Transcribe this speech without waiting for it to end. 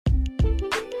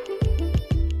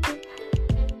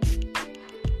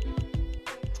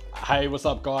Hey, what's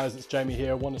up guys? It's Jamie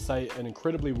here. I want to say an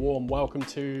incredibly warm welcome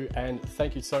to and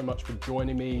thank you so much for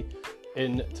joining me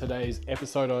in today's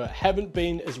episode. I haven't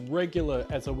been as regular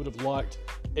as I would have liked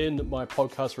in my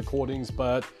podcast recordings,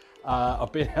 but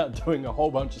I've been out doing a whole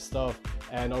bunch of stuff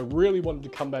and I really wanted to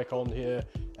come back on here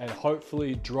and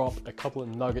hopefully drop a couple of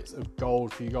nuggets of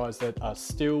gold for you guys that are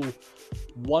still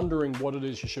wondering what it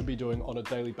is you should be doing on a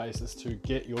daily basis to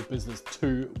get your business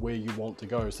to where you want to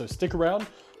go. So stick around.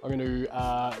 I'm going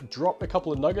to drop a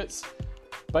couple of nuggets,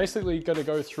 basically going to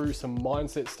go through some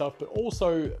mindset stuff, but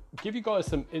also give you guys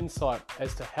some insight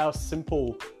as to how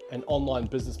simple an online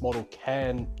business model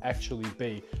can actually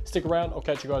be. Stick around. I'll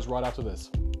catch you guys right after this.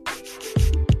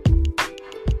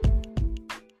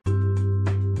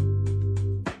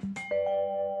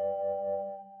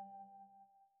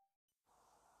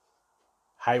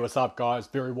 Hey, what's up guys?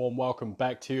 Very warm welcome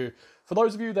back to you. For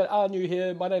those of you that are new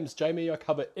here, my name is Jamie. I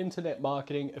cover internet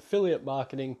marketing, affiliate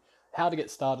marketing, how to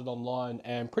get started online,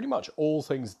 and pretty much all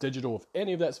things digital. If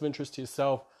any of that's of interest to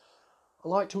yourself, I'd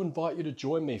like to invite you to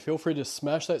join me. Feel free to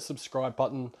smash that subscribe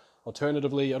button.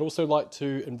 Alternatively, I'd also like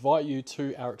to invite you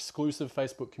to our exclusive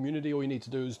Facebook community. All you need to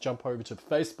do is jump over to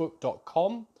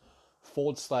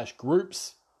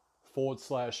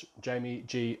facebook.com/groups/Jamie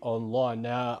G Online.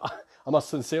 Now, I must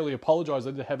sincerely apologize.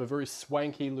 I did have a very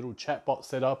swanky little chatbot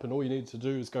set up, and all you need to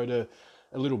do is go to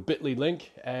a little bit.ly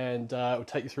link and it will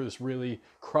take you through this really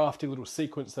crafty little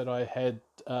sequence that I had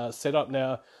set up.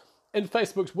 Now, in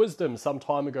Facebook's wisdom, some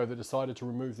time ago, they decided to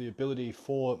remove the ability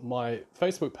for my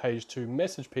Facebook page to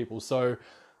message people. So,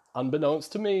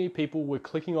 unbeknownst to me, people were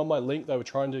clicking on my link. They were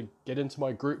trying to get into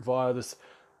my group via this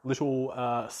little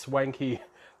swanky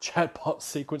chatbot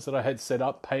sequence that I had set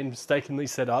up, painstakingly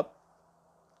set up,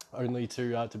 only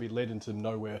to be led into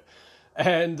nowhere,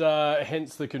 and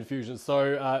hence the confusion.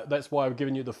 So that's why I've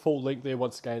given you the full link there.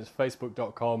 Once again, it's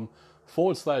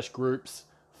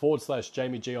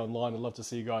facebook.com/groups/Jamie G Online. I'd love to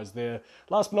see you guys there.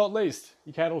 Last but not least,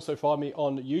 you can also find me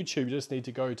on YouTube. You just need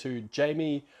to go to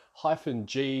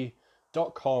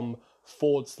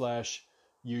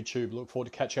jamie-g.com/YouTube. Look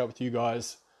forward to catching up with you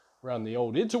guys around the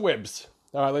old interwebs.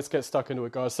 All right, let's get stuck into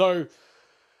it, guys. So,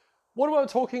 what am I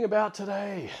talking about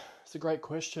today? It's a great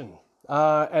question.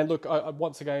 And look,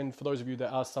 once again, for those of you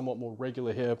that are somewhat more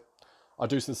regular here, I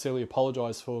do sincerely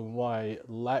apologize for my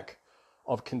lack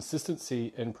of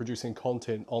consistency in producing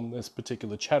content on this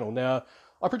particular channel. Now,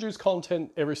 I produce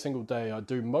content every single day. I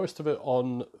do most of it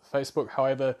on Facebook.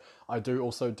 However, I do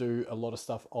also do a lot of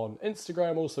stuff on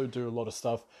Instagram, also do a lot of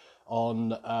stuff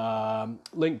on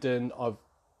LinkedIn. I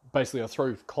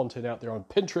throw content out there on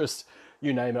Pinterest,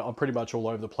 you name it. I'm pretty much all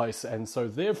over the place. And so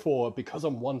therefore, because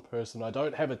I'm one person, I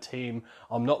don't have a team.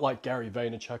 I'm not like Gary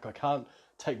Vaynerchuk. I can't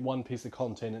take one piece of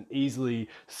content and easily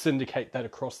syndicate that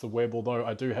across the web, although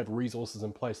I do have resources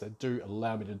in place that do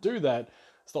allow me to do that.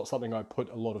 It's not something I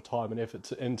put a lot of time and effort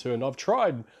into. And I've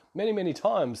tried many, many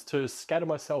times to scatter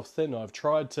myself thin. I've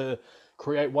tried to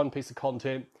create one piece of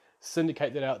content,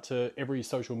 syndicate that out to every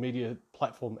social media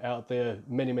platform out there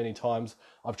many, many times.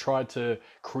 I've tried to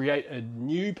create a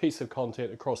new piece of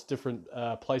content across different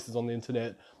places on the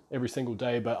internet every single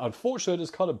day, but unfortunately I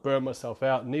just kind of burn myself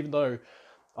out. And even though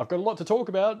I've got a lot to talk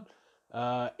about,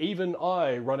 even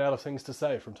I run out of things to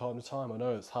say from time to time. I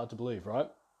know it's hard to believe,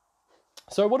 right?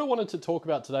 So what I wanted to talk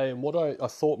about today and what I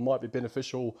thought might be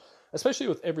beneficial, especially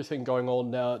with everything going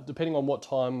on now, depending on what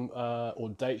time or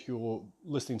date you're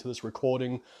listening to this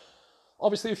recording,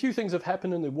 obviously, a few things have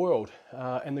happened in the world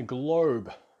and the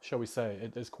globe, shall we say.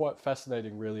 It's quite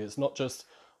fascinating, really. It's not just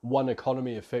one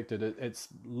economy affected. It's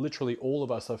literally all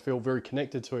of us. I feel very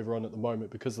connected to everyone at the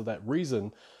moment because of that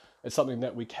reason. It's something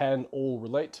that we can all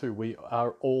relate to. We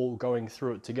are all going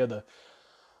through it together.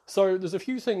 So there's a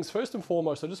few things. First and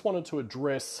foremost, I just wanted to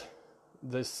address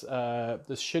this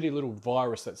shitty little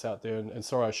virus that's out there. And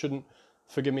sorry,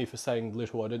 forgive me for saying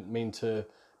little. I didn't mean to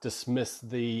dismiss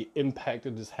the impact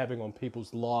it is having on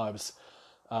people's lives.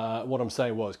 What I'm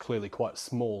saying was clearly quite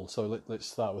small, so let's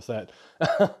start with that.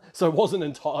 So it wasn't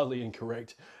entirely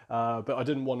incorrect, but I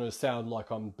didn't want to sound like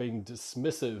I'm being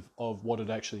dismissive of what it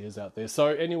actually is out there. So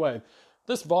anyway,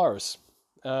 this virus,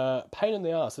 pain in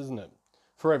the ass, isn't it,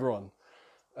 for everyone?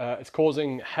 It's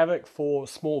causing havoc for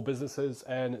small businesses,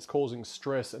 and it's causing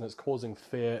stress, and it's causing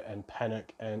fear and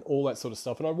panic and all that sort of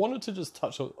stuff. And I wanted to just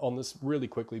touch on this really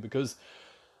quickly because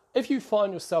if you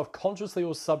find yourself consciously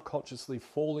or subconsciously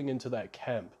falling into that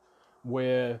camp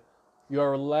where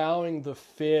you're allowing the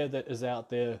fear that is out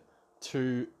there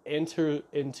to enter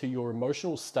into your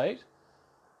emotional state,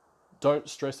 don't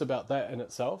stress about that in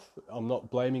itself. I'm not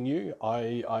blaming you.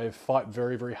 I fight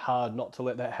very, very hard not to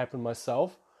let that happen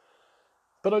myself.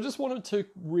 But I just wanted to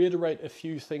reiterate a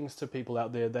few things to people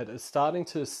out there that are starting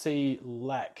to see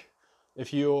lack.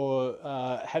 If you're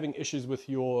having issues with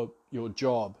your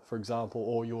job, for example,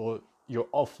 or your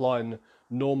offline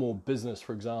normal business,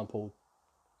 for example,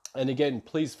 and again,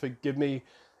 please forgive me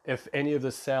if any of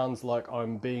this sounds like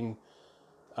I'm being,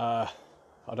 I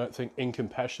don't think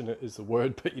incompassionate is the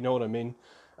word, but you know what I mean.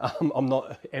 I'm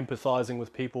not empathizing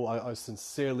with people. I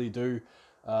sincerely do.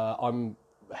 I'm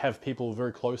have people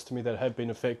very close to me that have been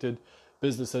affected,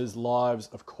 businesses, lives,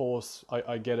 of course,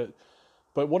 I get it.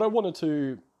 But what I wanted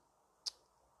to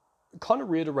kind of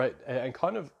reiterate and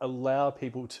kind of allow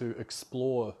people to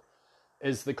explore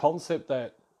is the concept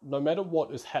that no matter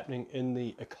what is happening in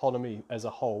the economy as a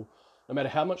whole, no matter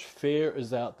how much fear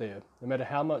is out there, no matter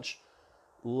how much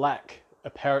lack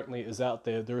apparently is out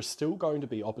there, there is still going to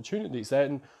be opportunities.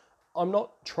 And I'm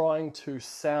not trying to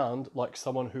sound like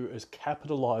someone who is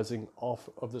capitalizing off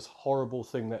of this horrible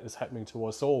thing that is happening to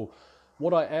us all.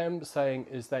 What I am saying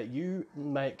is that you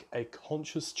make a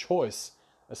conscious choice,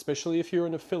 especially if you're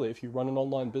an affiliate, if you run an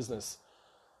online business.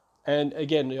 And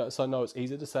again, yes, I know it's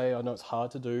easy to say, I know it's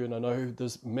hard to do, and I know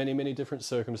there's many, many different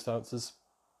circumstances,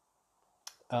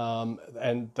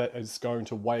 and that is going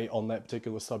to weigh on that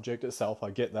particular subject itself.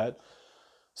 I get that.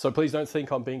 So please don't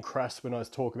think I'm being crass when I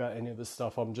talk about any of this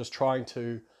stuff. I'm just trying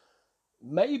to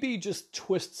maybe just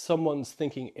twist someone's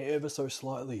thinking ever so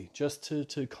slightly, just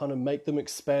to kind of make them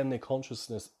expand their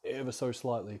consciousness ever so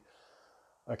slightly.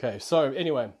 Okay, so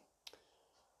anyway,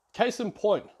 case in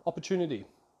point, opportunity.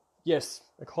 Yes,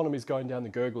 economy's going down the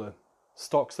gurgler.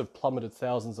 Stocks have plummeted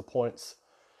thousands of points.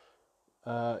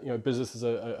 Businesses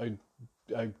are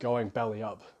going belly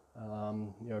up.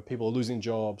 People are losing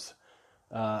jobs.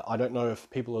 I don't know if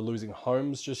people are losing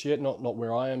homes just yet, not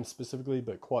where I am specifically,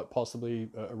 but quite possibly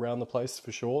around the place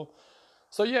for sure.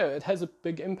 So yeah, it has a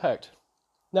big impact.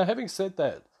 Now, having said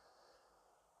that,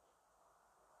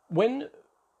 when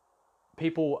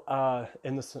people are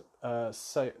in this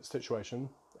situation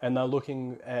and they're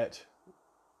looking at,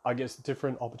 I guess,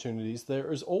 different opportunities,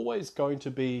 there is always going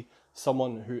to be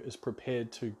someone who is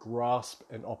prepared to grasp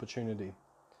an opportunity.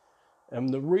 And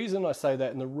the reason I say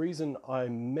that and the reason I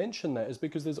mention that is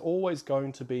because there's always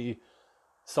going to be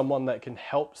someone that can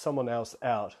help someone else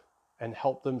out and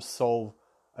help them solve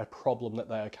a problem that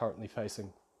they are currently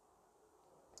facing,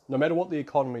 no matter what the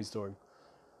economy is doing.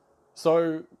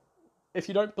 So if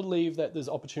you don't believe that there's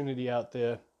opportunity out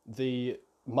there, the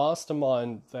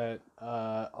mastermind that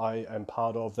I am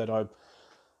part of, that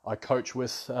I coach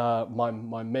with,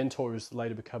 my mentor who's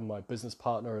later become my business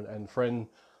partner and friend,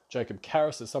 Jacob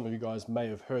Karras, as some of you guys may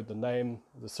have heard the name,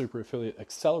 the Super Affiliate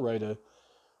Accelerator,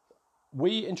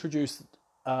 we introduced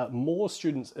more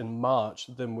students in March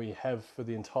than we have for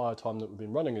the entire time that we've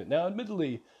been running it. Now,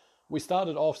 admittedly, we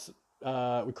started off,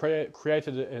 we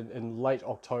created it in late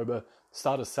October,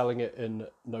 started selling it in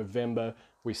November.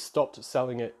 We stopped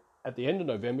selling it at the end of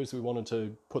November because we wanted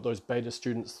to put those beta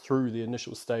students through the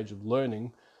initial stage of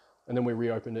learning, and then we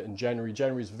reopened it in January.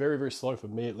 January is very, very slow for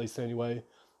me, at least anyway.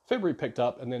 February picked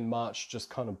up, and then March just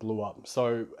kind of blew up.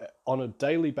 So on a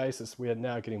daily basis, we are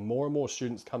now getting more and more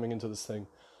students coming into this thing.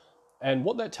 And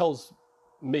what that tells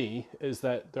me is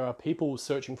that there are people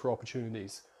searching for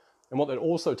opportunities. And what that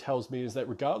also tells me is that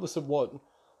regardless of what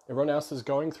everyone else is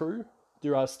going through,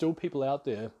 there are still people out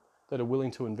there that are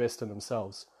willing to invest in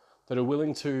themselves, that are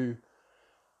willing to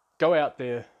go out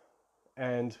there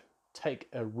and take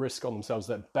a risk on themselves,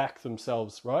 that back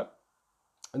themselves, right?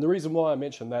 And the reason why I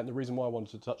mentioned that, and the reason why I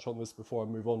wanted to touch on this before I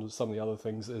move on to some of the other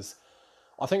things, is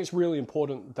I think it's really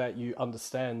important that you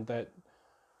understand that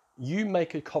you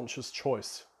make a conscious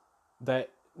choice, that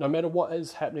no matter what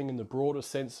is happening in the broader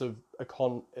sense of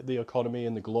the economy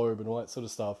and the globe and all that sort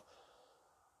of stuff,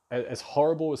 as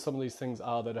horrible as some of these things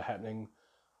are that are happening,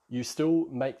 you still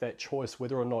make that choice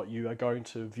whether or not you are going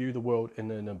to view the world in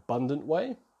an abundant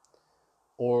way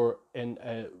or in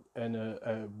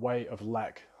a way of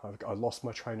lack. I lost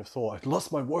my train of thought. I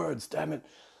lost my words, damn it.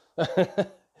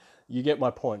 You get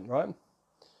my point, right?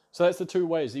 So that's the two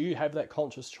ways. You have that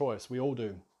conscious choice. We all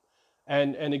do.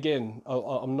 And again,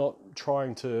 I'm not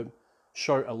trying to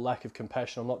show a lack of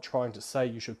compassion. I'm not trying to say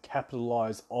you should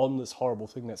capitalize on this horrible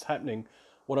thing that's happening.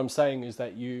 What I'm saying is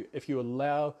that if you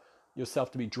allow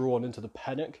yourself to be drawn into the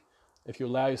panic, if you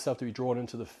allow yourself to be drawn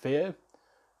into the fear,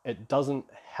 it doesn't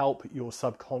help your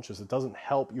subconscious. It doesn't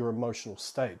help your emotional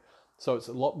state. So it's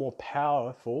a lot more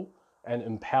powerful and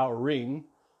empowering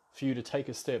for you to take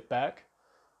a step back,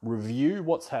 review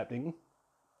what's happening,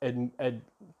 and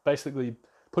basically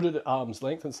put it at arm's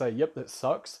length and say, yep, that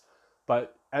sucks.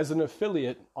 But as an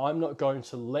affiliate, I'm not going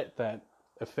to let that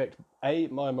affect A,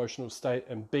 my emotional state,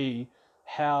 and B,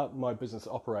 how my business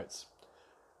operates.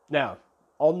 Now,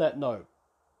 on that note,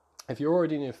 if you're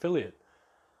already an affiliate,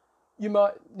 you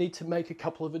might need to make a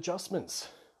couple of adjustments.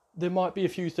 There might be a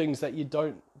few things that you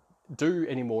don't do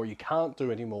anymore, you can't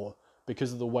do anymore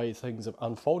because of the way things are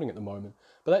unfolding at the moment.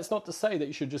 But that's not to say that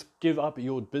you should just give up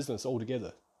your business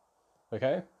altogether.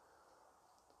 Okay?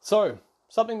 So,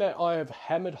 something that I have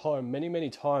hammered home many, many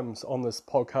times on this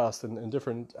podcast and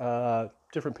different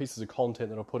pieces of content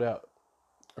that I put out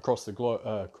across the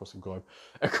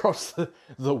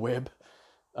web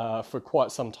for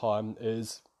quite some time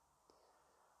is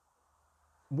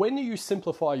when you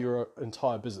simplify your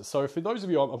entire business. So for those of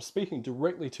you, I'm speaking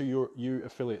directly to you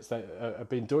affiliates that have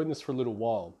been doing this for a little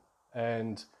while,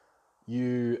 and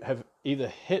you have either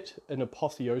hit an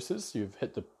apotheosis, you've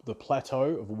hit the plateau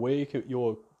of where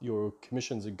your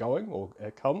commissions are going or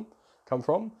come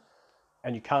from,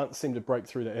 and you can't seem to break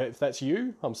through that. If that's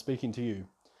you, I'm speaking to you.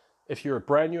 If you're a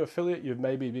brand new affiliate, you've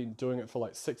maybe been doing it for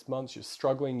like 6 months, you're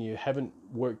struggling, you haven't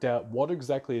worked out what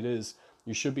exactly it is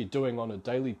you should be doing on a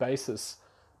daily basis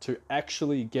to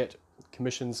actually get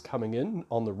commissions coming in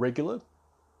on the regular,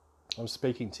 I'm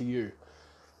speaking to you.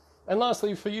 And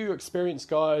lastly, for you experienced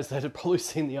guys that have probably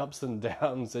seen the ups and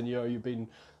downs and you've been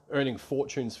earning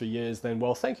fortunes for years, then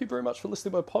well, thank you very much for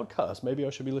listening to my podcast. Maybe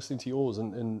I should be listening to yours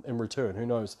in return, who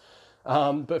knows.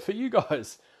 But for you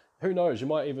guys, who knows, you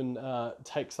might even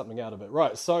take something out of it.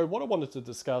 Right, so what I wanted to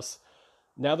discuss,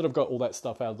 now that I've got all that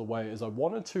stuff out of the way, is I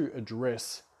wanted to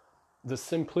address the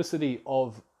simplicity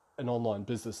of an online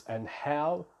business and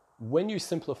how, when you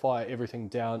simplify everything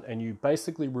down and you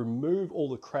basically remove all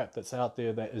the crap that's out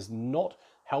there that is not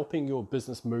helping your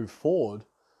business move forward,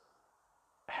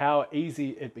 how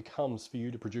easy it becomes for you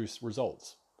to produce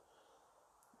results.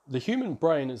 The human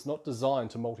brain is not designed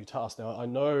to multitask. Now, I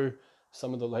know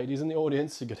some of the ladies in the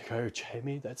audience are going to go,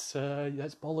 Jamie, that's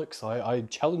bollocks. I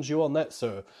challenge you on that,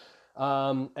 sir.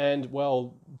 And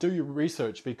well, do your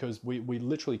research, because we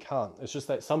literally can't. It's just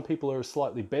that some people are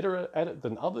slightly better at it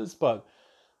than others, but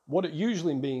what it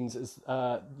usually means is,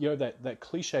 that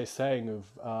cliche saying of,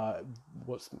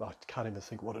 I can't even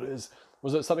think what it is.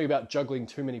 Was it something about juggling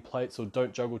too many plates, or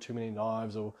don't juggle too many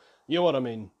knives, or you know what I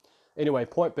mean? Anyway,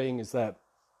 point being is that,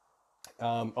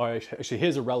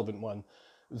 here's a relevant one.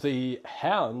 The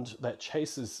hound that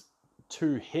chases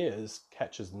two hares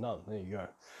catches none. There you go.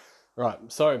 Right,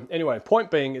 so anyway, point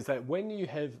being is that when you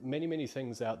have many, many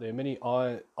things out there, many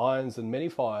irons and many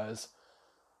fires,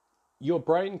 your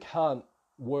brain can't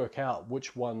work out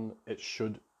which one it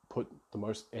should put the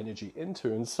most energy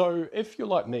into. And so if you're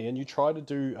like me and you try to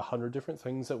do 100 different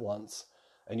things at once,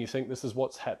 and you think this is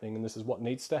what's happening and this is what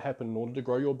needs to happen in order to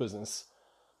grow your business,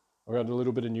 I've got a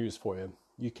little bit of news for you.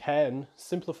 You can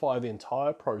simplify the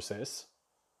entire process.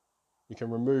 You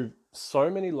can remove so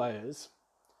many layers.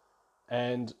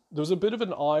 And there was a bit of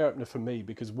an eye-opener for me,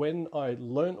 because when I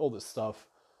learned all this stuff,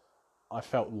 I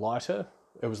felt lighter.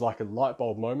 It was like a light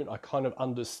bulb moment. I kind of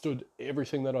understood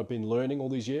everything that I've been learning all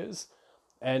these years.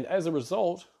 And as a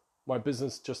result, my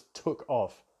business just took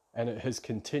off, and it has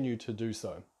continued to do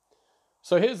so.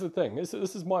 So here's the thing. This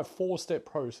is my 4-step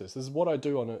process. This is what I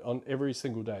do on every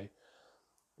single day.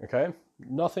 Okay?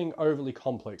 Nothing overly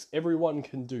complex. Everyone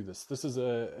can do this. This is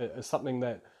something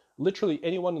that literally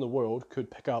anyone in the world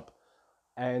could pick up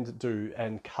and do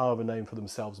and carve a name for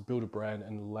themselves, build a brand,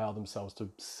 and allow themselves to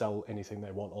sell anything they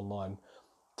want online.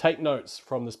 Take notes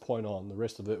from this point on. The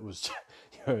rest of it was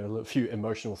a few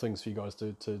emotional things for you guys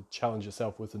to challenge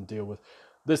yourself with and deal with.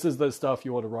 This is the stuff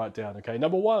you want to write down, okay?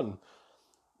 Number 1,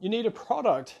 you need a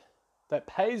product that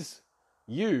pays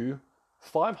you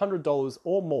 $500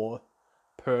 or more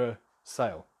per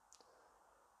sale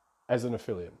as an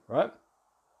affiliate, right?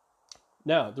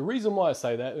 Now, the reason why I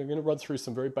say that, I'm going to run through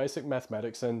some very basic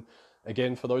mathematics. And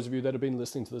again, for those of you that have been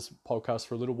listening to this podcast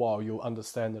for a little while, you'll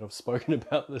understand that I've spoken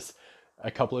about this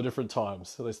a couple of different times.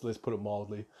 So let's put it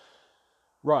mildly.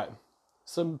 Right,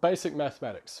 some basic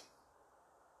mathematics.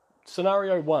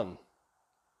 Scenario 1,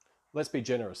 let's be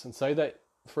generous and say that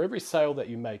for every sale that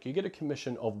you make, you get a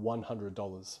commission of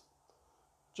 $100.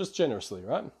 Just generously,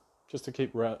 right? Just to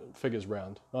keep figures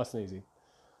round, nice and easy.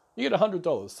 You get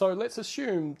 $100. So let's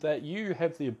assume that you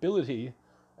have the ability,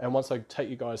 and once I take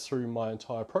you guys through my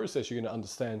entire process, you're going to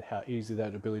understand how easy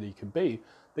that ability can be,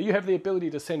 that you have the ability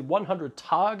to send 100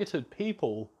 targeted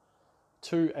people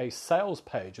to a sales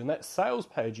page. And that sales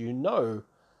page, you know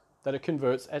that it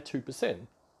converts at 2%,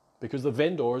 because the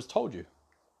vendor has told you it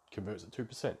converts at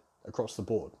 2% across the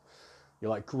board. You're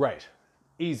like, great,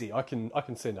 easy. I can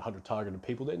send 100 targeted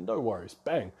people there, no worries.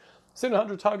 Bang. Send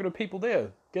 100 targeted people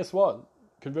there. Guess what?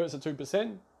 Converts at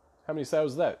 2%. How many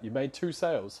sales is that? You made 2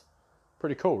 sales.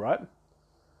 Pretty cool, right?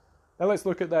 Now let's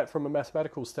look at that from a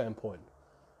mathematical standpoint.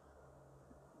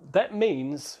 That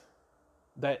means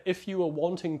that if you are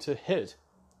wanting to hit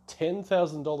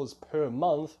 $10,000 per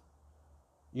month,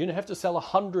 you're going to have to sell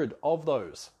 100 of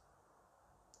those.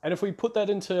 And if we put that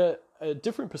into a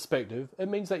different perspective, it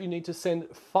means that you need to send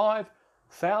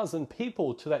 5,000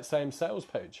 people to that same sales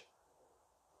page.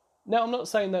 Now, I'm not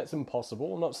saying that's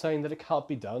impossible. I'm not saying that it can't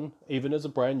be done. Even as a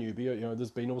brand newbie, you know,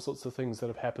 there's been all sorts of things that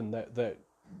have happened that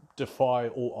defy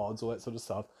all odds, all that sort of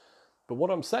stuff. But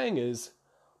what I'm saying is,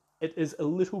 it is a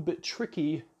little bit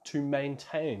tricky to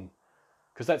maintain,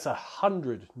 because that's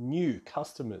 100 new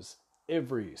customers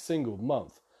every single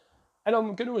month. And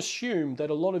I'm going to assume that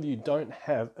a lot of you don't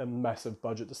have a massive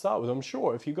budget to start with. I'm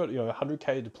sure if you've got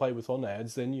 100K to play with on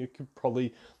ads, then you could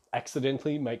probably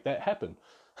accidentally make that happen.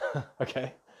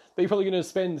 Okay? But you're probably going to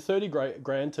spend 30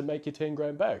 grand to make your 10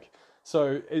 grand back.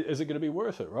 So is it going to be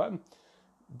worth it, right?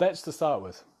 That's to start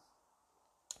with.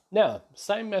 Now,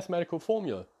 same mathematical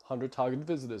formula, 100 targeted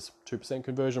visitors, 2%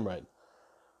 conversion rate.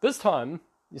 This time,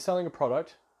 you're selling a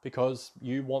product because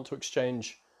you want to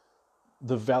exchange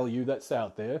the value that's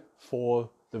out there for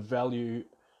the value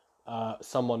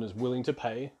someone is willing to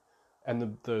pay,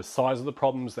 and the size of the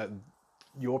problems that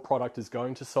your product is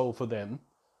going to solve for them.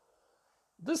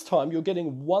 This time you're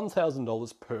getting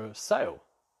 $1,000 per sale.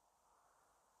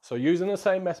 So using the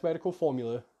same mathematical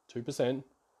formula, 2%,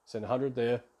 send 100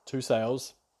 there, 2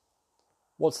 sales.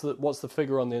 What's the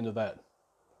figure on the end of that?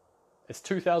 It's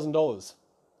 $2,000.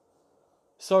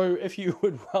 So if you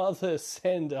would rather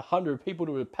send 100 people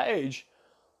to a page,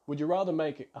 would you rather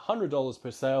make $100 per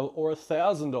sale or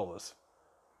 $1,000?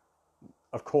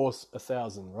 Of course,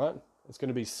 1,000, right? It's going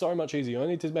to be so much easier. You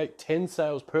only need to make 10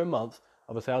 sales per month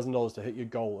of $1,000 to hit your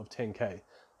goal of 10K.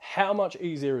 How much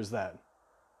easier is that?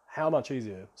 How much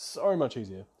easier? So much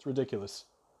easier. It's ridiculous.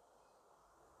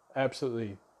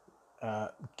 Absolutely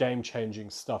game-changing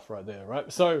stuff right there,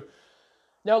 right? So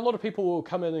now a lot of people will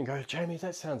come in and go, Jamie,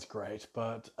 that sounds great,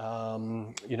 but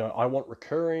I want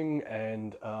recurring,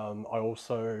 and I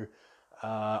also,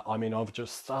 I've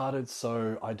just started,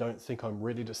 so I don't think I'm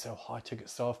ready to sell high-ticket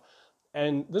stuff.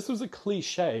 And this was a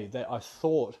cliche that I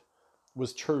thought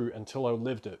was true until I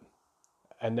lived it.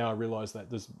 And now I realize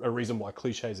that there's a reason why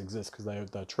cliches exist, because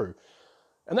they're true.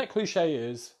 And that cliche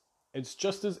is, it's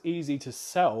just as easy to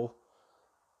sell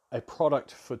a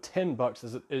product for $10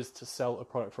 as it is to sell a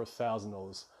product for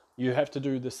 $1,000. You have to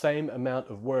do the same amount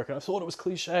of work. And I thought it was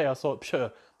cliche. I thought,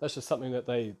 sure, that's just something that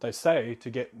they say to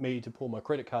get me to pull my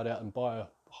credit card out and buy a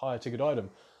higher ticket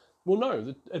item. Well,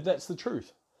 no, that's the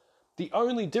truth. The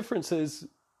only difference is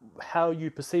how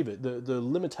you perceive it, the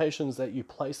limitations that you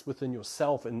place within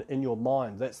yourself and in your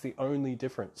mind. That's the only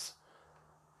difference.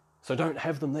 So don't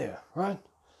have them there, right?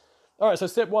 All right, so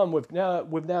step one, we've now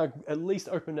at least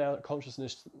opened our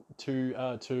consciousness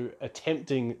to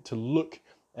attempting to look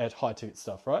at high ticket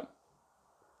stuff, right?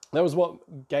 That was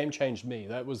what game changed me.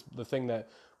 That was the thing that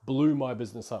blew my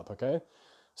business up. Okay,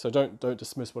 so don't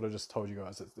dismiss what I just told you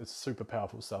guys. It's super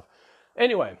powerful stuff.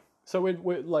 Anyway, so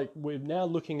we're now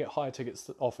looking at high ticket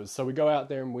offers. So we go out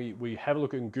there and we have a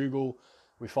look in Google.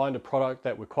 We find a product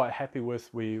that we're quite happy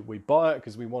with. We buy it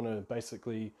because we want to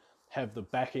basically have the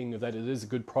backing that it is a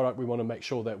good product. We want to make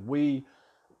sure that we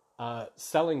are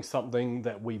selling something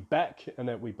that we back and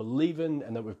that we believe in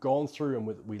and that we've gone through and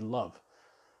we love.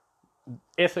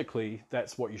 Ethically,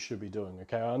 that's what you should be doing,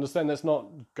 okay? I understand that's not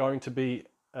going to be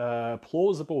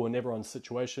plausible in everyone's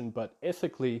situation, but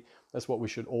ethically, that's what we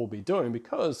should all be doing,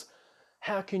 because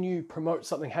how can you promote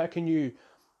something? How can you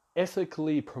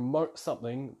ethically promote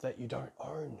something that you don't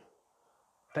own,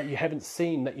 that you haven't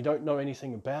seen, that you don't know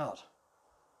anything about?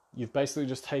 You've basically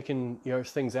just taken,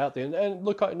 things out there. And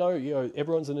look, I know,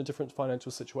 everyone's in a different financial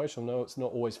situation. I know it's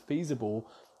not always feasible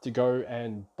to go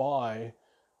and buy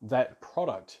that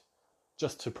product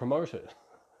just to promote it.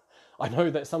 I know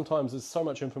that sometimes there's so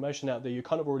much information out there, you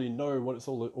kind of already know what it's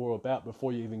all about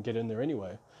before you even get in there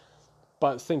anyway.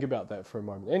 But think about that for a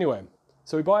moment. Anyway,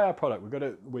 so we buy our product.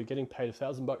 We're getting paid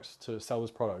 $1,000 to sell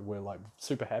this product. We're like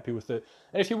super happy with it.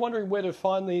 And if you're wondering where to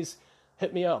find these,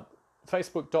 hit me up.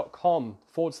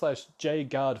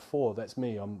 Facebook.com/JGuard4. That's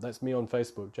me. That's me on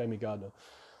Facebook, Jamie Gardner.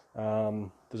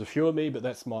 There's a few of me, but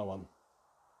that's my one.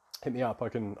 Hit me up. I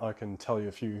can tell you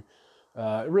a few.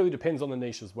 It really depends on the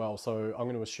niche as well. So I'm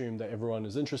going to assume that everyone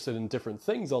is interested in different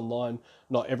things online.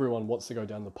 Not everyone wants to go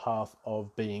down the path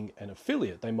of being an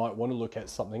affiliate. They might want to look at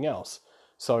something else.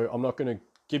 So I'm not going to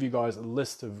give you guys a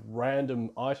list of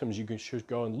random items you should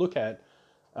go and look at.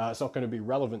 It's not going to be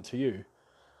relevant to you.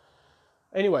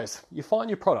 Anyways, you find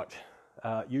your product,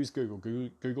 use Google.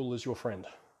 Google is your friend.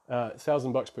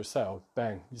 $1,000 per sale,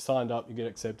 bang, you signed up, you get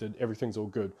accepted, everything's all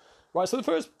good. Right, so the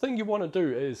first thing you want to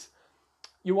do is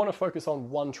you want to focus on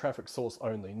one traffic source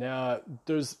only. Now,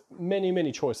 there's many,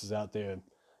 many choices out there.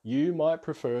 You might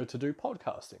prefer to do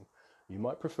podcasting. You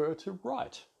might prefer to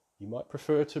write. You might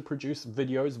prefer to produce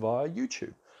videos via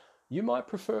YouTube. You might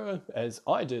prefer, as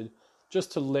I did,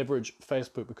 just to leverage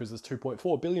Facebook because there's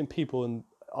 2.4 billion people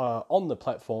on the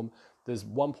platform. There's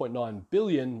 1.9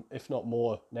 billion, if not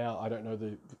more now. I don't know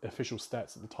the official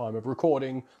stats at the time of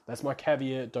recording. That's my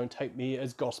caveat. Don't take me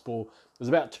as gospel. There's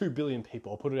about 2 billion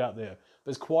people. I'll put it out there.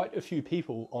 There's quite a few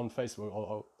people on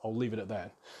Facebook. I'll leave it at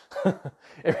that.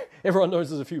 Everyone knows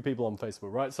there's a few people on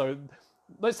Facebook, right? So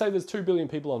let's say there's 2 billion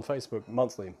people on Facebook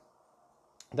monthly.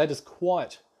 That is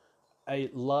quite a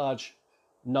large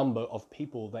number of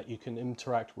people that you can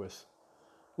interact with.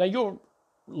 Now, your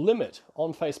limit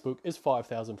on Facebook is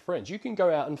 5,000 friends. You can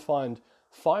go out and find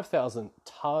 5,000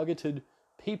 targeted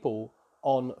people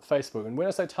on Facebook. And when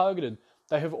I say targeted,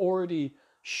 they have already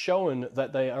shown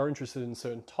that they are interested in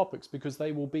certain topics because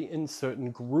they will be in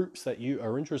certain groups that you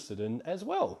are interested in as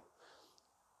well.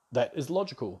 That is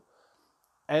logical.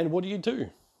 And what do?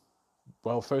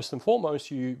 Well, first and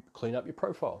foremost, you clean up your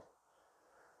profile.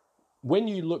 When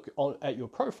you look at your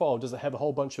profile, does it have a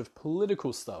whole bunch of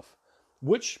political stuff?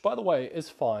 Which, by the way, is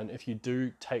fine if you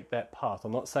do take that path.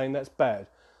 I'm not saying that's bad.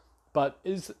 But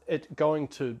is it going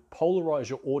to polarize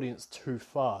your audience too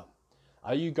far?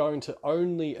 Are you going to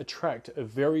only attract a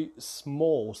very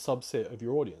small subset of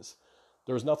your audience?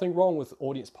 There is nothing wrong with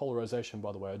audience polarization,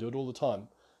 by the way. I do it all the time.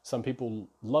 Some people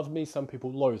love me, some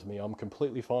people loathe me. I'm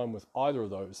completely fine with either of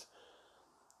those.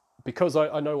 Because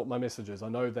I know what my message is. I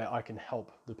know that I can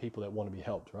help the people that want to be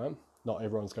helped, right? Not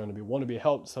everyone's going to want to be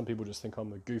helped. Some people just think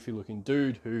I'm a goofy looking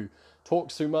dude who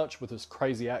talks too much with this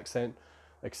crazy accent,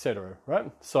 etc.,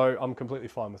 right? So I'm completely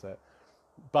fine with that.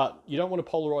 But you don't want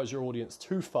to polarize your audience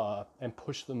too far and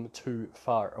push them too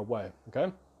far away,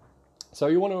 okay? So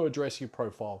you want to address your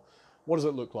profile. What does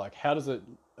it look like? How is it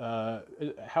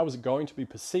going to be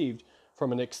perceived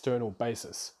from an external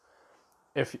basis?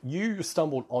 If you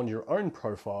stumbled on your own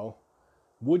profile,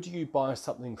 would you buy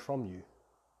something from you?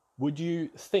 Would you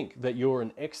think that you're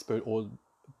an expert or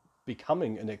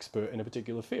becoming an expert in a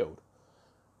particular field?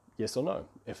 Yes or no?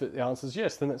 If the answer is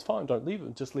yes, then that's fine. Don't leave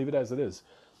it. Just leave it as it is.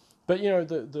 But, you know,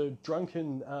 the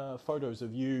drunken photos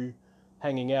of you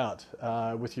hanging out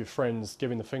with your friends,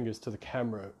 giving the fingers to the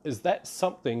camera, is that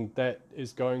something that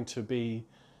is going to be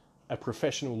a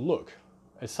professional look?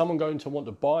 Is someone going to want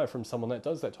to buy from someone that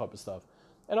does that type of stuff?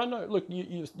 And I know, look,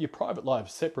 your private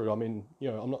life's separate. I mean,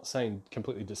 you know, I'm not saying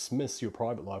completely dismiss your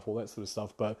private life, all that sort of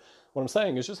stuff. But what I'm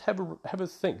saying is just have a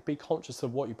think. Be conscious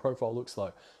of what your profile looks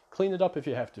like. Clean it up if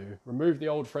you have to. Remove the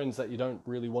old friends that you don't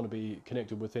really want to be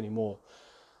connected with anymore.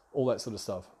 All that sort of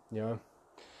stuff, you know.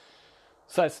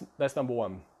 So that's number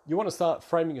one. You want to start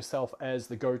framing yourself as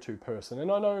the go-to person. And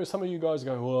I know some of you guys are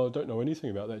going, well, I don't know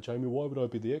anything about that, Jamie. Why would I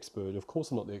be the expert? Of course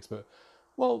I'm not the expert.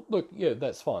 Well, look, yeah,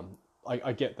 that's fine.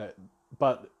 I get that.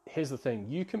 But here's the thing.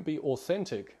 You can be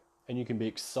authentic and you can be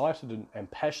excited and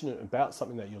passionate about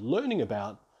something that you're learning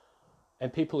about,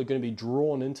 and people are going to be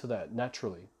drawn into that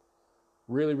naturally.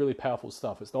 Really, really powerful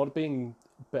stuff. It's not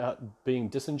about being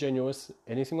disingenuous,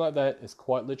 anything like that. It's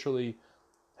quite literally,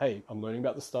 hey, I'm learning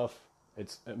about this stuff.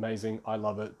 It's amazing. I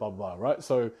love it, blah, blah, blah, right?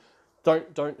 So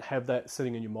don't have that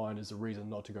sitting in your mind as a reason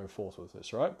not to go forth with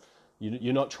this, right?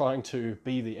 You're not trying to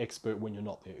be the expert when you're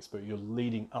not the expert. You're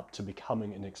leading up to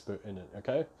becoming an expert in it,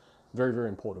 okay? Very, very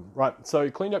important. Right, so you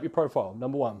cleaned up your profile,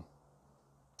 number one.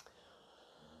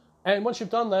 And once you've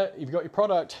done that, you've got your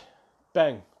product,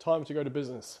 bang, time to go to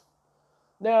business.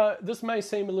 Now, this may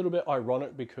seem a little bit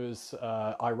ironic because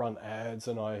I run ads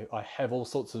and I have all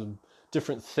sorts of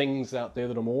different things out there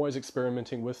that I'm always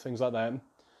experimenting with, things like that.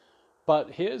 But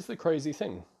here's the crazy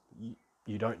thing.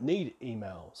 You don't need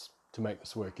emails to make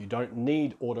this work. You don't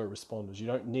need autoresponders. You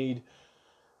don't need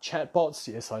chatbots.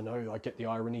 Yes, I know, I get the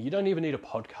irony. You don't even need a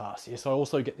podcast. Yes, I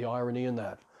also get the irony in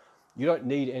that. You don't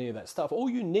need any of that stuff. All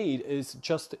you need is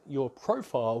just your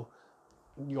profile,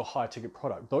 your high-ticket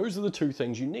product. Those are the two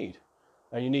things you need.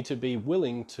 And you need to be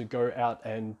willing to go out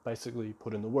and basically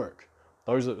put in the work.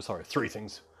 Those are, three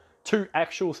things. Two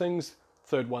actual things.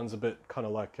 Third one's a bit kind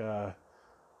of like, a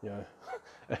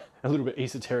little bit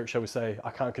esoteric, shall we say. I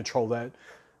can't control that.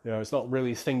 You know, it's not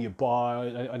really a thing you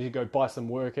buy. I need to go buy some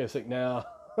work ethic now.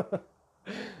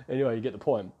 Anyway, you get the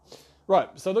point. Right,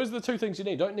 so those are the two things you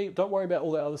need. Don't worry about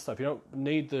all that other stuff. You don't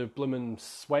need the blimmin'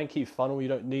 swanky funnel. You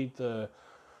don't need the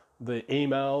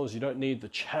emails. You don't need the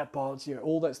chatbots. You know,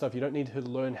 all that stuff. You don't need to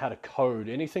learn how to code.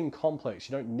 Anything complex.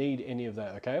 You don't need any of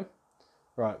that, okay?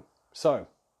 Right, so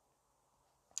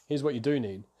here's what you do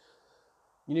need.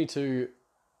 You need to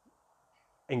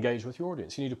engage with your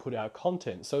audience. You need to put out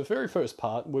content. So the very first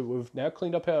part, we've now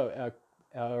cleaned up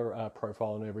our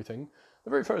profile and everything. The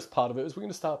very first part of it is we're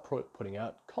going to start putting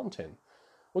out content.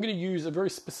 We're going to use a very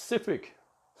specific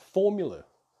formula.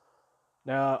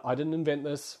 Now, I didn't invent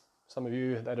this. Some of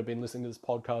you that have been listening to this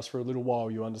podcast for a little while,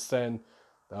 you understand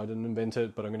that I didn't invent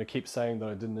it, but I'm going to keep saying that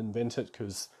I didn't invent it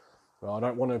because, well, I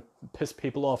don't want to piss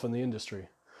people off in the industry.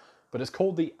 But it's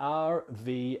called the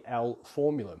RVL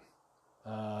formula.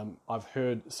 I've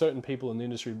heard certain people in the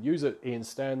industry use it. Ian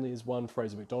Stanley is one,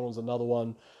 Fraser McDonald's another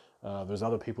one. There's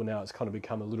other people now. It's kind of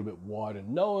become a little bit wider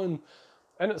known.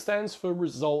 And it stands for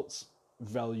results,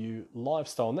 value,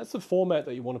 lifestyle. And that's the format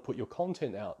that you want to put your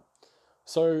content out.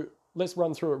 So let's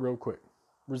run through it real quick.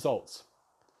 Results.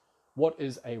 What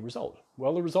is a result?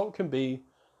 Well, the result can be,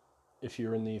 if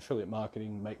you're in the affiliate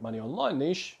marketing, make money online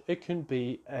niche, it can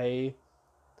be a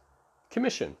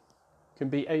commission. It can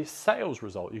be a sales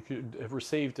result. You could have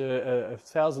received a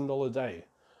 $1,000 day.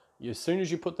 As soon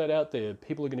as you put that out there,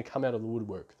 people are going to come out of the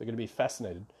woodwork. They're going to be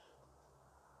fascinated.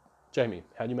 Jamie,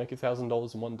 how do you make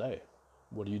 $1,000 in one day?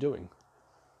 What are you doing?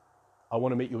 I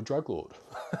want to meet your drug lord.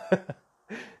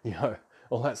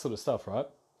 All that sort of stuff, right?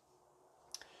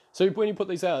 So when you put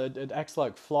these out, it acts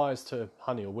like flies to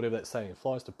honey, or whatever that's saying.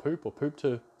 Flies to poop, or poop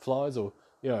to flies, or,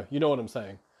 you know what I'm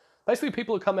saying. Basically,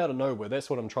 people come out of nowhere. That's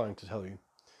what I'm trying to tell you.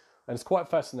 And it's quite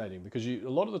fascinating because a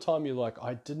lot of the time you're like,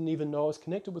 I didn't even know I was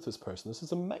connected with this person. This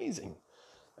is amazing.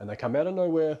 And they come out of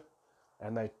nowhere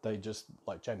and they just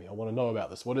like, Jamie, I want to know about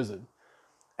this. What is it?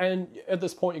 And at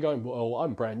this point you're going, well,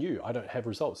 I'm brand new. I don't have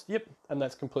results. Yep. And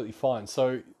that's completely fine.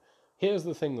 So here's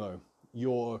the thing though.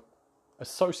 Your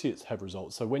associates have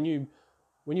results. So when you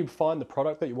find the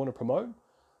product that you want to promote,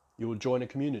 you will join a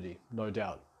community, no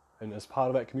doubt. And as part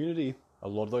of that community, a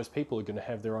lot of those people are going to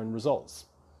have their own results.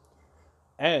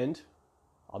 And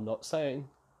I'm not saying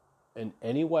in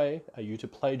any way are you to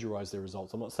plagiarize their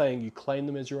results. I'm not saying you claim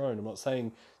them as your own. I'm not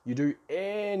saying you do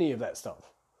any of that stuff.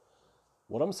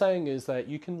 What I'm saying is that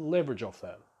you can leverage off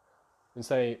that and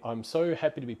say, I'm so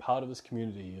happy to be part of this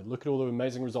community. Look at all the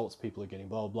amazing results people are getting,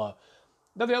 blah, blah, blah.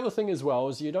 Now, the other thing as well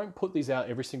is you don't put these out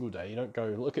every single day. You don't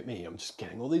go, look at me, I'm just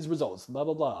getting all these results, blah,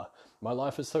 blah, blah. My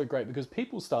life is so great, because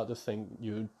people start to think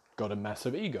you got a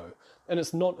massive ego. And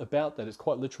it's not about that. It's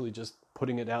quite literally just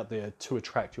putting it out there to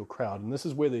attract your crowd. And this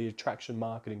is where the attraction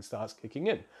marketing starts kicking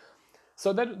in.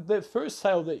 So that first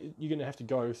sale that you're going to have to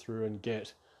go through and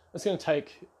get, it's going to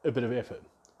take a bit of effort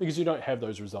because you don't have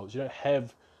those results. You don't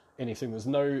have anything.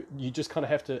 You just kind of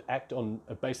have to act on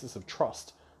a basis of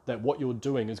trust that what you're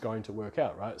doing is going to work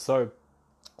out, right? So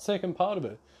second part of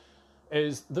it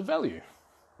is the value,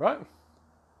 right?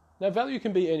 Now, value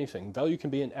can be anything. Value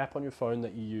can be an app on your phone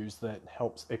that you use that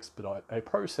helps expedite a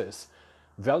process.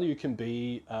 Value can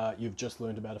be you've just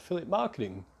learned about affiliate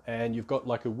marketing and you've got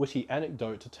like a witty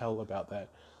anecdote to tell about that.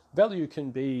 Value can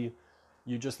be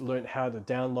you just learned how to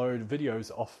download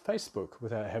videos off Facebook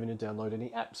without having to download any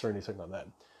apps or anything like that.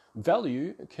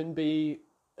 Value can be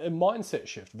a mindset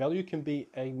shift. Value can be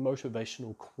a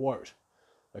motivational quote.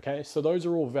 Okay, so those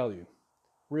are all value.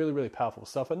 Really, really powerful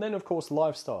stuff. And then, of course,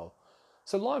 lifestyle.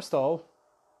 So lifestyle,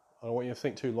 I don't want you to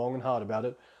think too long and hard about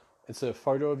it. It's a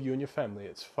photo of you and your family.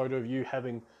 It's a photo of you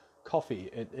having coffee.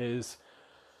 It is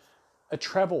a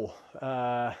travel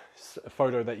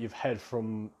photo that you've had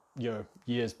from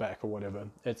years back or whatever.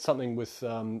 It's something with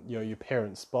your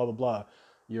parents, blah, blah, blah,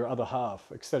 your other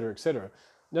half, etc., etc.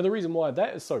 Now, the reason why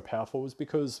that is so powerful is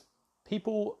because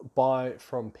people buy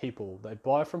from people. They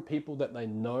buy from people that they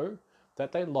know,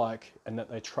 that they like, and that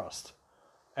they trust.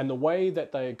 And the way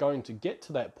that they're going to get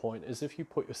to that point is if you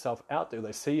put yourself out there.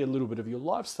 They see a little bit of your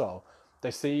lifestyle.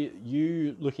 They see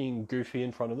you looking goofy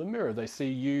in front of the mirror. They see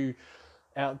you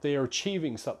out there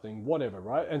achieving something, whatever,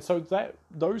 right? And so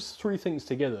those three things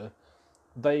together,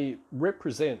 they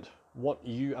represent what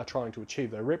you are trying to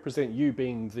achieve. They represent you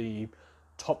being the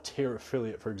top tier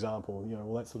affiliate, for example,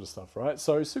 all that sort of stuff, right?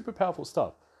 So super powerful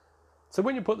stuff. So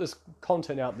when you put this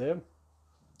content out there,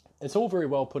 it's all very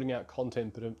well putting out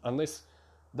content, but unless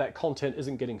that content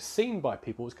isn't getting seen by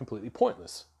people, it's completely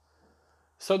pointless.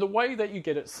 So the way that you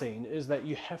get it seen is that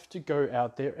you have to go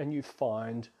out there and you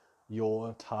find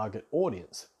your target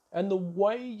audience. And the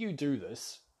way you do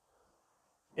this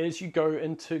is you go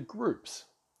into groups.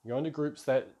 You go into groups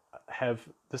that have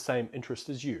the same interest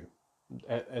as you,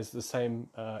 as the same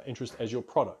interest as your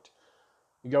product.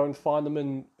 You go and find them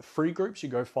in free groups. You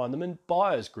go find them in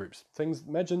buyers groups.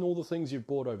 Imagine all the things you've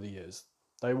bought over the years.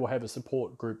 They will have a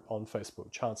support group on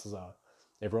Facebook. Chances are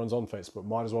everyone's on Facebook.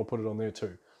 Might as well put it on there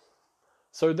too.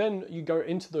 So then you go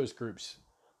into those groups.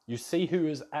 You see who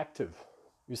is active.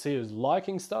 You see who's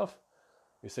liking stuff.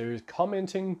 You see who's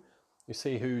commenting. You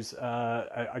see who's,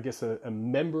 I guess, a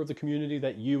member of the community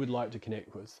that you would like to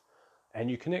connect with.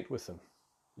 And you connect with them.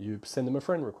 You send them a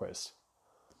friend request.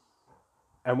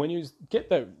 And when you get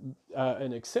that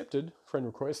an accepted friend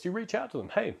request, you reach out to them.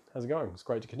 Hey, how's it going? It's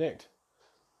great to connect.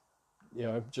 You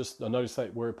know, I noticed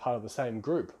that we're part of the same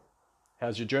group.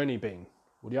 How's your journey been?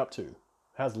 What are you up to?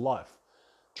 How's life?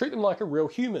 Treat them like a real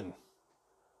human,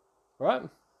 right?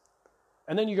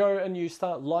 And then you go and you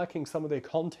start liking some of their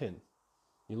content.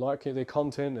 You like their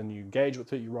content and you engage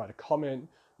with it. You write a comment.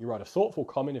 You write a thoughtful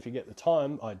comment if you get the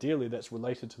time. Ideally, that's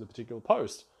related to the particular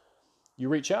post. You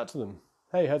reach out to them.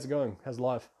 Hey, how's it going? How's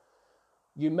life?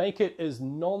 You make it as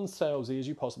non-salesy as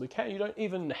you possibly can. You don't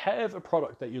even have a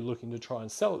product that you're looking to try and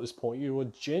sell at this point. You are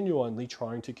genuinely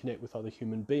trying to connect with other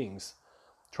human beings,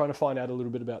 trying to find out a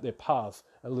little bit about their path,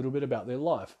 a little bit about their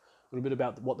life, a little bit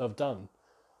about what they've done.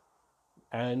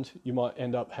 And you might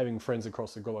end up having friends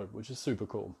across the globe, which is super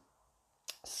cool.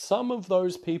 Some of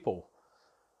those people,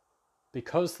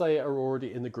 because they are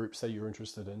already in the groups that you're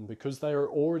interested in, because they are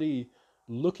already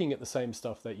looking at the same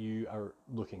stuff that you are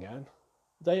looking at,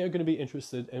 they are going to be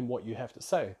interested in what you have to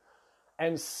say.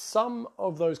 And some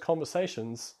of those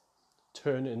conversations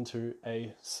turn into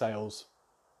a sales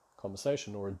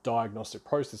conversation or a diagnostic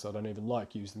process. I don't even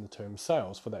like using the term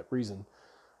sales for that reason.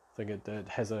 I think it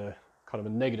has a kind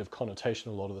of a negative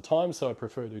connotation a lot of the time, so I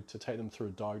prefer to take them through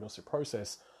a diagnostic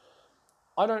process.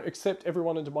 I don't accept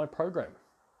everyone into my program.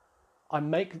 I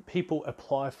make people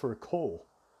apply for a call.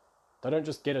 They don't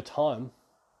just get a time.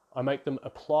 I make them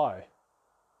apply.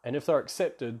 And if they're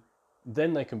accepted,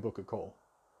 then they can book a call.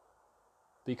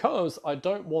 Because I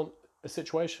don't want a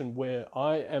situation where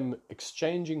I am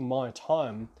exchanging my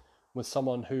time with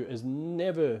someone who is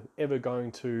never, ever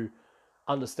going to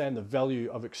understand the value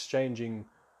of exchanging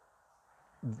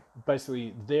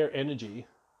basically their energy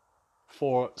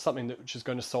for something which is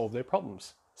going to solve their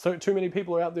problems. So too many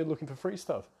people are out there looking for free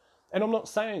stuff. And I'm not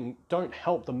saying don't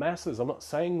help the masses. I'm not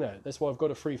saying that. That's why I've got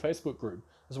a free Facebook group.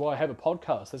 That's why I have a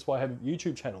podcast. That's why I have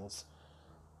YouTube channels.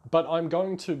 But I'm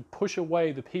going to push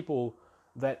away the people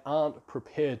that aren't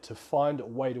prepared to find a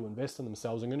way to invest in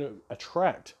themselves. I'm going to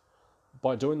attract,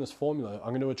 by doing this formula, I'm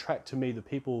going to attract to me the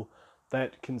people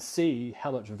that can see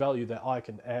how much value that I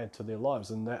can add to their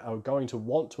lives and that are going to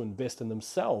want to invest in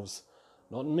themselves,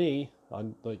 not in me.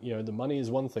 The money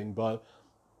is one thing, but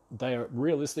they're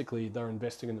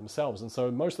investing in themselves. And so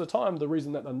most of the time, the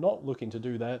reason that they're not looking to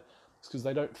do that is because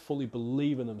they don't fully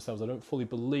believe in themselves. They don't fully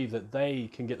believe that they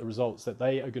can get the results, that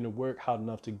they are going to work hard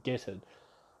enough to get it.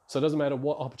 So it doesn't matter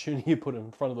what opportunity you put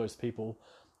in front of those people.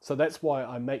 So that's why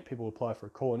I make people apply for a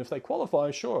call. And if they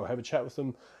qualify, sure, I'll have a chat with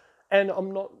them. And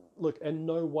I'm not, in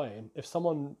no way, if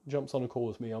someone jumps on a call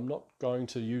with me, I'm not going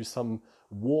to use some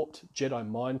warped Jedi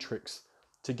mind tricks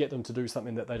to get them to do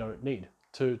something that they don't need,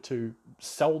 to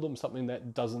sell them something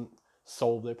that doesn't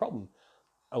solve their problem.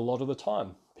 A lot of the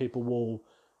time, people will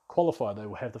qualify, they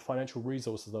will have the financial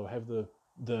resources, they'll have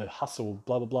the hustle,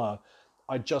 blah, blah, blah.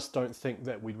 I just don't think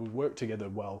that we would work together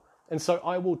well. And so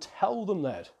I will tell them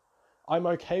that. I'm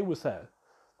okay with that.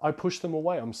 I push them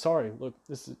away. I'm sorry. Look,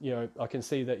 this is, I can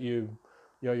see that you're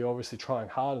obviously trying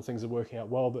hard and things are working out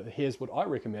well, but here's what I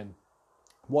recommend.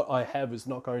 What I have is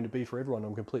not going to be for everyone.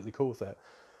 I'm completely cool with that.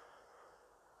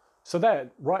 So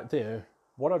that right there,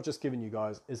 what I've just given you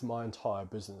guys is my entire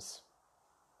business.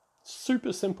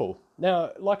 Super simple.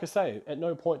 Now, like I say, at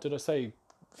no point did I say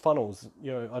funnels.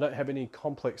 I don't have any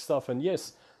complex stuff. And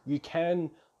yes, you can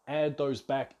add those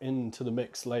back into the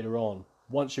mix later on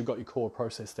once you've got your core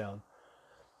process down.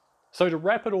 So to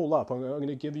wrap it all up, I'm going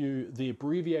to give you the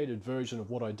abbreviated version of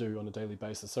what I do on a daily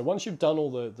basis. So once you've done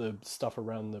all the stuff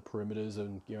around the perimeters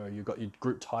and you've got your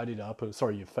group tidied up,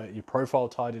 your profile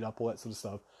tidied up, all that sort of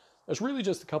stuff, it's really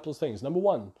just a couple of things. Number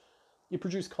one, you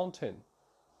produce content.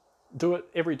 Do it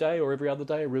every day or every other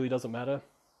day. It really doesn't matter.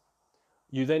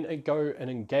 You then go and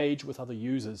engage with other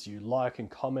users. You like and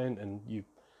comment, and you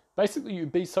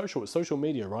be social. It's social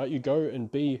media, right? You go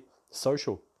and be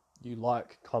social. You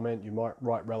like, comment, you might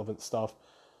write relevant stuff.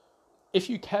 If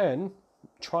you can,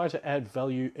 try to add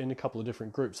value in a couple of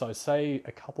different groups. I say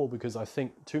a couple because I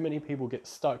think too many people get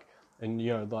stuck and,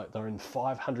 like they're in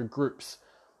 500 groups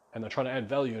and they're trying to add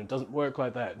value and it doesn't work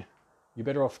like that. You're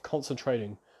better off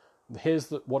concentrating.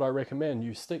 Here's what I recommend.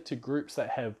 You stick to groups that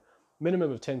have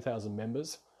minimum of 10,000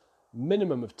 members,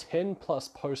 minimum of 10 plus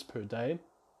posts per day,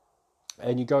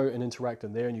 and you go and interact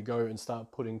in there and you go and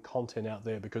start putting content out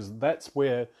there because that's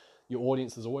where your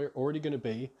audience is already going to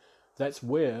be. That's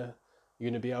where you're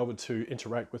going to be able to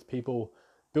interact with people,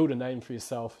 build a name for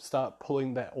yourself, start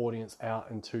pulling that audience out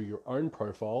into your own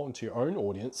profile, into your own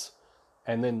audience.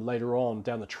 And then later on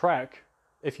down the track,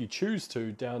 if you choose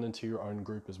to, down into your own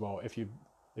group as well, if you'd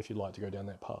like to go down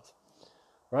that path,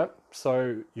 right?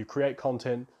 So you create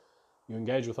content, you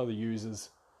engage with other users,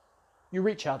 you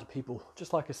reach out to people,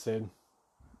 just like I said,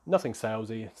 nothing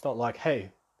salesy. It's not like,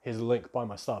 hey, here's a link, buy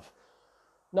my stuff.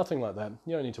 Nothing like that.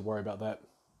 You don't need to worry about that.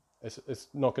 It's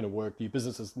not going to work. Your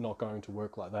business is not going to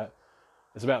work like that.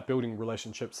 It's about building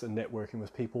relationships and networking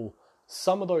with people.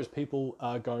 Some of those people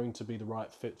are going to be the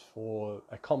right fit for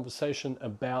a conversation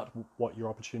about what your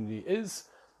opportunity is.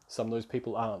 Some of those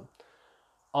people aren't.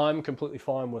 I'm completely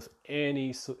fine with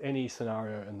any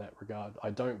scenario in that regard.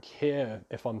 I don't care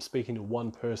if I'm speaking to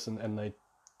one person and they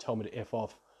tell me to F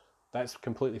off. That's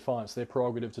completely fine. It's their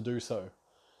prerogative to do so.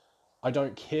 I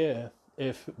don't care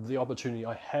if the opportunity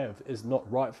I have is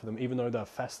not right for them, even though they're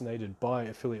fascinated by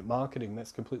affiliate marketing.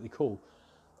 That's completely cool.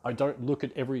 I don't look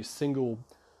at every single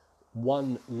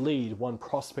one lead, one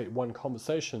prospect, one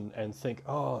conversation and think,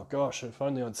 oh gosh, if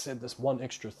only I'd said this one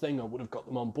extra thing, I would have got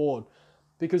them on board.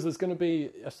 Because there's going to be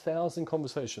 1,000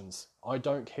 conversations. I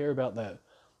don't care about that.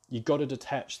 You got to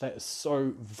detach. That is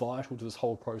so vital to this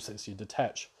whole process. You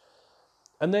detach.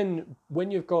 And then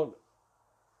when you've got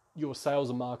your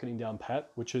sales and marketing down pat,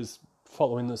 which is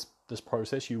following this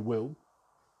process, you're going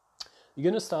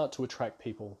to start to attract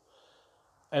people.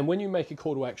 And when you make a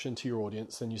call to action to your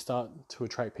audience and you start to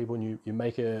attract people and you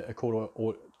make a call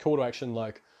to action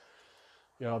like,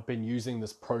 I've been using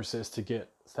this process to get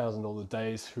 $1,000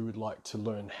 days who would like to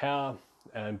learn how,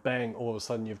 and bang, all of a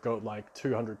sudden you've got like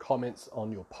 200 comments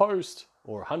on your post,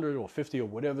 or 100 or 50 or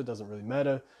whatever, doesn't really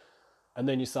matter. And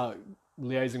then you start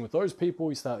liaising with those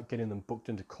people, you start getting them booked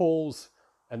into calls,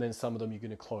 and then some of them you're going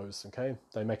to close, okay?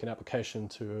 They make an application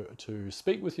to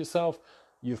speak with yourself.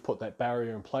 You've put that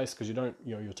barrier in place because you don't,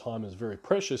 your time is very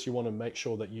precious. You want to make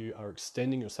sure that you are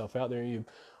extending yourself out there. And you're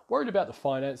worried about the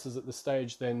finances at this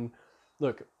stage, then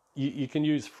look, you can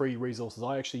use free resources.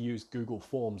 I actually use Google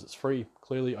Forms. It's free.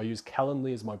 Clearly, I use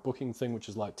Calendly as my booking thing, which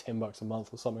is like $10 a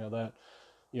month or something like that.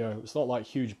 It's not like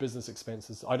huge business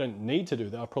expenses. I don't need to do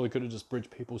that. I probably could have just bridged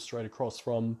people straight across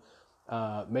from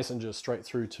Messenger straight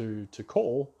through to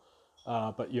call.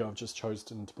 But I've just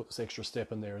chosen to put this extra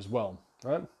step in there as well,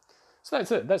 right? So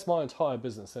that's it. That's my entire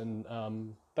business, and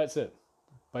that's it.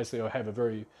 Basically, I have a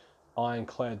very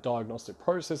ironclad diagnostic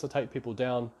process. I take people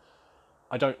down.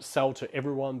 I don't sell to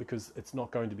everyone because it's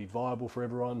not going to be viable for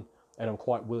everyone, and I'm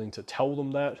quite willing to tell them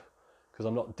that because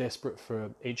I'm not desperate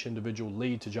for each individual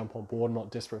lead to jump on board. I'm not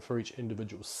desperate for each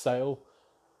individual sale,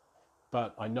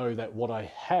 but I know that what I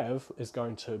have is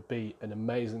going to be an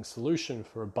amazing solution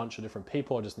for a bunch of different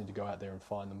people. I just need to go out there and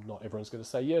find them. Not everyone's going to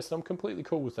say yes, and I'm completely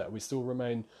cool with that. We still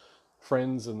remain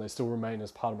friends, and they still remain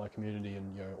as part of my community,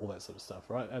 and all that sort of stuff,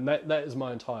 right? And that is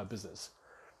my entire business.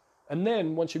 And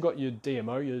then once you've got your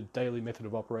DMO, your daily method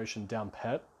of operation down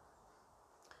pat,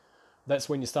 that's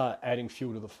when you start adding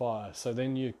fuel to the fire. So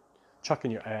then you chuck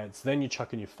in your ads, then you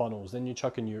chuck in your funnels, then you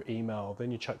chuck in your email, then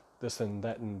you chuck this and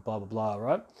that and blah, blah, blah,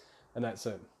 right? And that's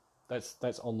it.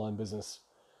 That's online business.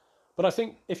 But I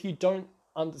think if you don't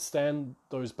understand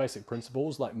those basic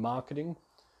principles like marketing,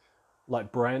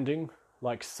 like branding,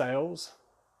 like sales,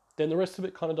 then the rest of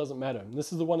it kind of doesn't matter. And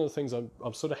this is one of the things I'm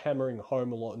sort of hammering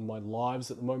home a lot in my lives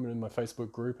at the moment in my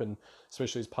Facebook group, and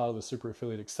especially as part of the Super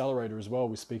Affiliate Accelerator as well.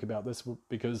 We speak about this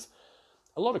because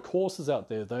a lot of courses out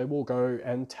there, they will go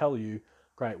and tell you,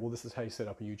 great, well, this is how you set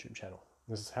up a YouTube channel.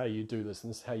 This is how you do this, and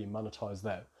this is how you monetize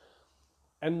that.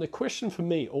 And the question for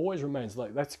me always remains,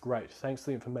 like, that's great. Thanks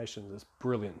for the information. That's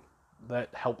brilliant. That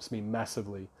helps me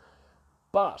massively.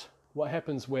 But what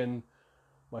happens when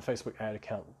my Facebook ad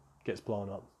account gets blown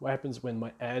up? What happens when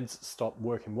my ads stop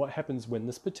working? What happens when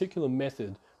this particular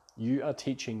method you are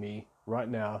teaching me right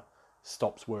now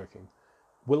stops working?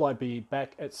 Will I be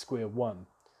back at square one?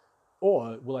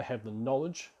 Or will I have the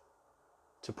knowledge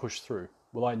to push through?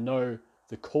 Will I know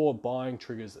the core buying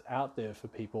triggers out there for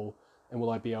people, and will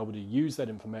I be able to use that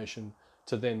information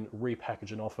to then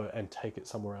repackage an offer and take it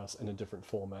somewhere else in a different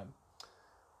format?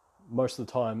 Most of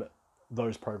the time,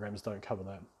 those programs don't cover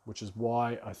that, which is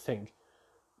why I think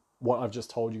what I've just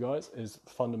told you guys is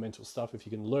fundamental stuff. If you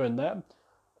can learn that,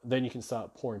 then you can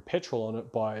start pouring petrol on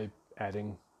it by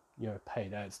adding,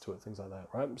 paid ads to it, things like that,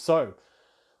 right? So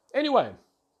anyway,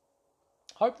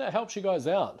 hope that helps you guys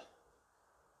out.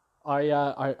 I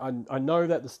know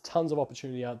that there's tons of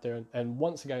opportunity out there, and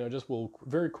once again, I just will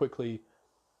very quickly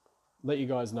let you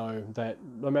guys know that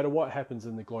no matter what happens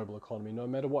in the global economy, no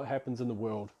matter what happens in the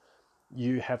world,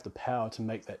 you have the power to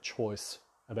make that choice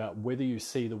about whether you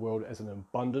see the world as an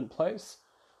abundant place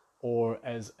or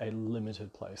as a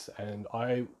limited place. And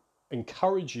I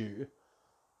encourage you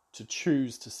to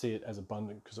choose to see it as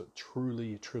abundant, because it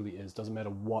truly, truly is. Doesn't matter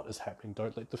what is happening.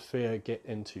 Don't let the fear get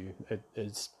into you. It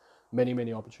is many,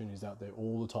 many opportunities out there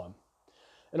all the time.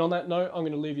 And on that note, I'm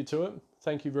going to leave you to it.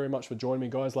 Thank you very much for joining me,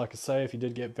 guys. Like I say, if you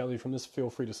did get value from this, feel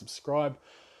free to subscribe.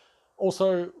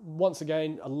 Also, once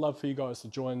again, I'd love for you guys to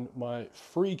join my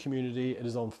free community. It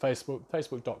is on Facebook,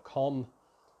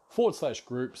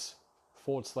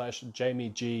 facebook.com/groups/Jamie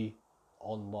G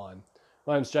Online.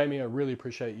 My name's Jamie. I really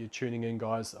appreciate you tuning in,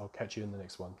 guys. I'll catch you in the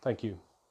next one. Thank you.